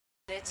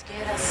Let's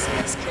get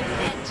ourselves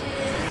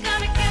connected.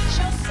 Gotta get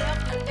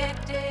yourself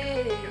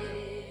connected.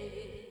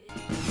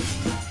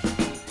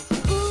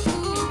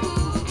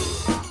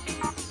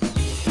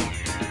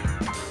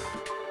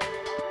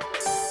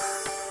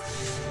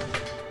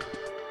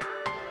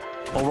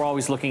 Well, we're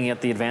always looking at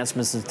the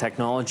advancements in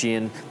technology,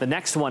 and the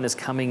next one is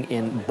coming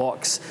in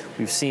books.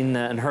 We've seen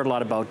and heard a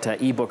lot about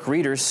ebook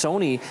readers.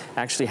 Sony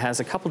actually has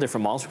a couple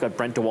different models. We've got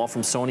Brent de Waal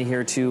from Sony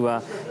here to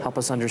help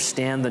us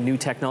understand the new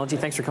technology.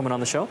 Thanks for coming on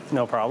the show.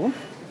 No problem.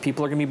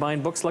 People are going to be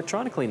buying books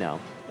electronically now.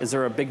 Is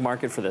there a big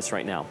market for this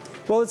right now?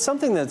 Well, it's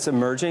something that's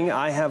emerging.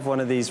 I have one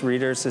of these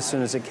readers. As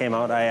soon as it came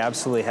out, I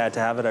absolutely had to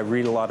have it. I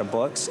read a lot of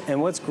books.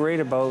 And what's great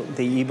about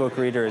the ebook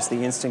reader is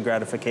the instant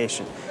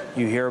gratification.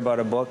 You hear about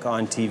a book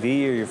on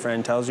TV or your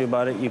friend tells you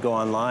about it, you go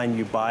online,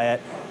 you buy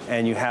it,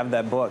 and you have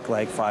that book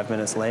like 5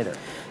 minutes later.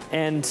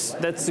 And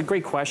that's a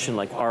great question.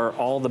 Like, are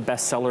all the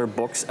bestseller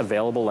books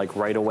available like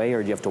right away,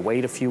 or do you have to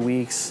wait a few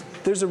weeks?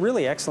 There's a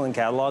really excellent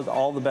catalog.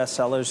 All the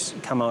bestsellers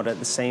come out at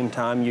the same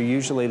time. You're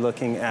usually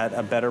looking at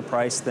a better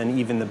price than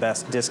even the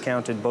best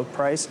discounted book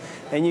price.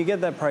 And you get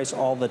that price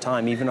all the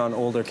time, even on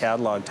older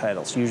catalog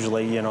titles.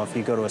 Usually, you know, if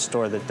you go to a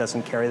store that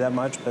doesn't carry that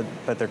much,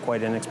 but they're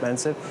quite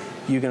inexpensive,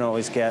 you can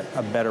always get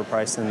a better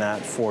price than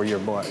that for your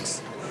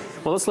books.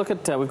 Well, let's look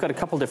at, we've got a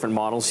couple different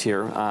models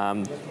here.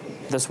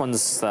 This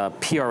one's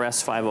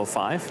PRS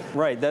 505.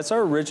 Right, that's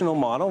our original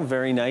model,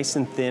 very nice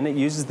and thin. It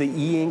uses the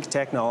e-ink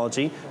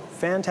technology.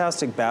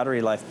 Fantastic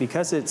battery life.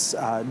 Because it's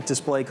a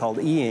display called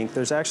e-ink,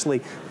 there's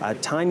actually a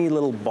tiny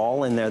little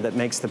ball in there that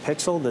makes the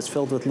pixel that's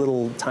filled with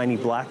little tiny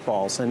black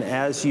balls. And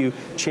as you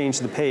change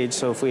the page,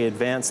 so if we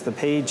advance the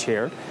page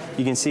here,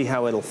 you can see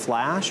how it'll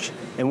flash.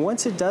 And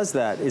once it does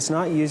that, it's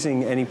not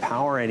using any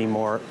power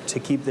anymore to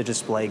keep the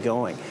display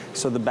going.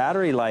 So the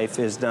battery life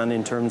is done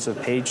in terms of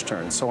page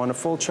turns. So on a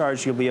full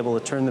charge, you'll be able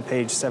to turn the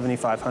page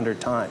 7,500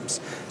 times.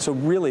 So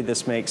really,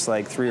 this makes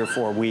like 3 or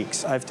 4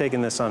 weeks. I've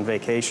taken this on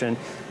vacation.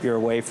 You're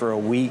away for a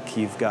week,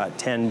 you've got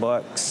 10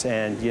 books,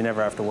 and you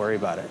never have to worry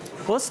about it.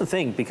 Well, that's the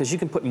thing, because you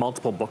can put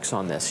multiple books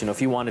on this. You know,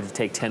 if you wanted to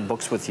take 10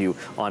 books with you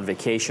on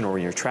vacation or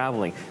when you're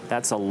traveling,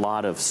 that's a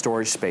lot of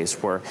storage space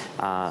where,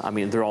 I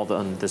mean, they're all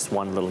on this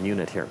one little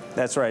unit here.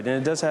 That's right, and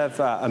it does have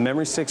a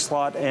memory stick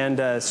slot and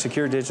a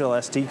secure digital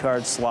SD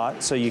card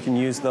slot, so you can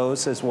use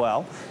those as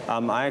well.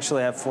 I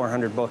actually have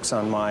 400 books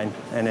on mine,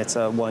 and it's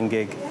a 1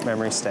 gig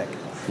memory stick.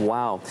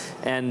 Wow.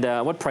 And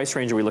what price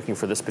range are we looking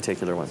for this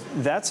particular one?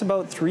 That's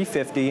about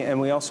 $350,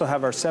 and we also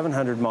have our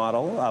 700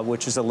 model,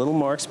 which is a little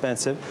more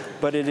expensive,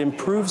 but it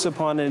improves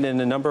upon it in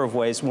a number of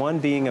ways, one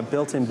being a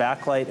built-in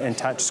backlight and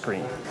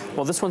touchscreen.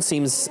 Well, this one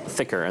seems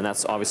thicker, and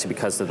that's obviously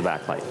because of the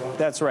backlight.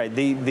 That's right.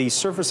 The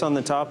surface on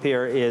the top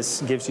here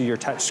gives you your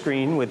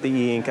touchscreen with the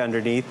e-ink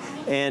underneath,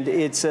 and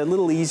it's a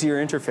little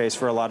easier interface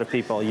for a lot of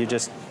people. You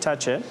just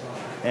touch it,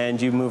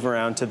 and you move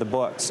around to the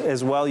books.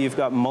 As well, you've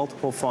got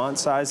multiple font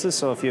sizes,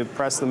 so if you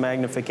press the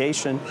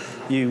magnification,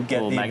 you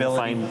get the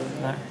ability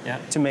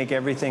to make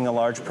everything a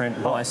large print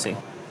book. Oh, I see.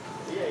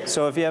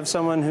 So if you have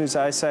someone whose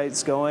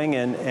eyesight's going,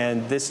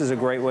 and this is a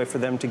great way for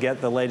them to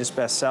get the latest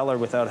bestseller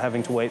without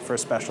having to wait for a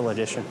special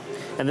edition.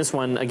 And this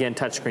one, again,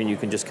 touchscreen, you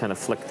can just kind of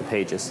flick the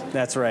pages.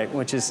 That's right,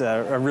 which is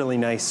a really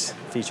nice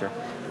feature.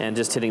 And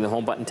just hitting the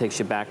home button takes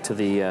you back to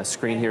the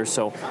screen here.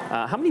 So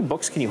how many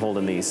books can you hold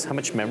in these? How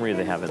much memory do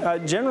they have in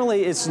it?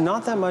 Generally, it's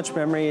not that much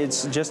memory.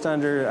 It's just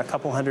under a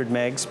couple hundred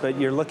megs, but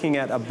you're looking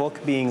at a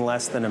book being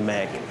less than a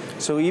meg.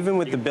 So even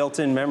with the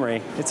built-in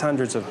memory, it's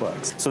hundreds of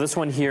books. So this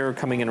one here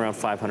coming in around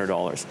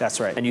 $500. That's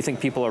right. And you think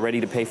people are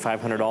ready to pay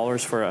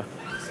 $500 for a...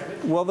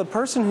 Well, the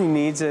person who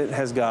needs it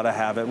has got to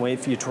have it.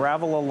 If you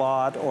travel a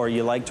lot, or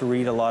you like to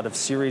read a lot of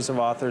series of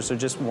authors, or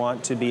just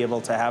want to be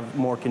able to have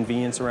more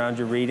convenience around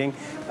your reading,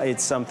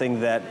 it's something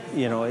that,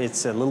 you know,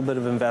 it's a little bit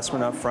of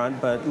investment up front,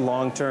 but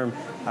long term,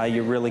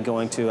 you're really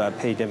going to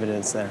pay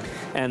dividends there.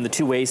 And the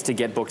 2 ways to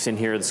get books in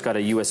here, it's got a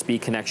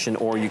USB connection,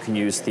 or you can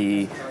use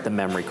the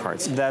memory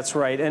cards. That's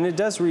right, and it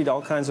does read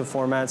all kinds of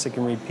formats. It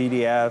can read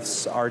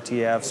PDFs,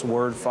 RTFs,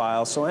 Word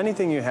files, so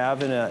anything you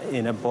have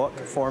in a book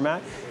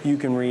format, you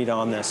can read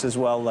on this as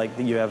well. Like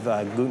you have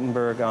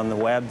Gutenberg on the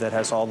web that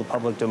has all the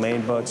public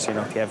domain books. You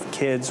know, if you have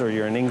kids or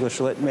you're an English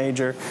lit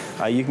major,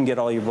 you can get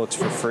all your books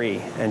for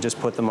free and just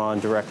put them on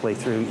directly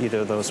through either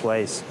of those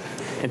ways.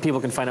 And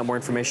people can find out more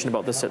information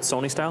about this at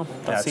SonyStyle?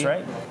 That's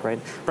right. Right.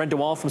 Brent de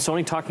Waal from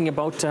Sony talking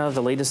about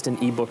the latest in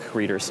ebook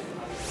readers.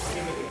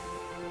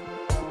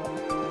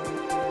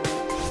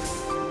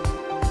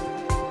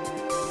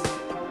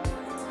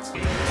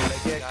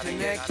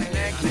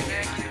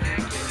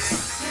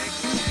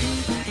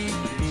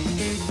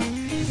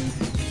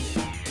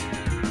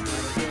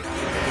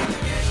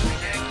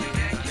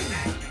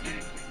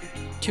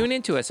 Tune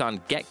in to us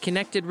on Get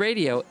Connected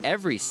Radio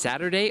every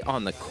Saturday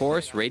on the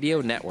Chorus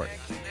Radio Network.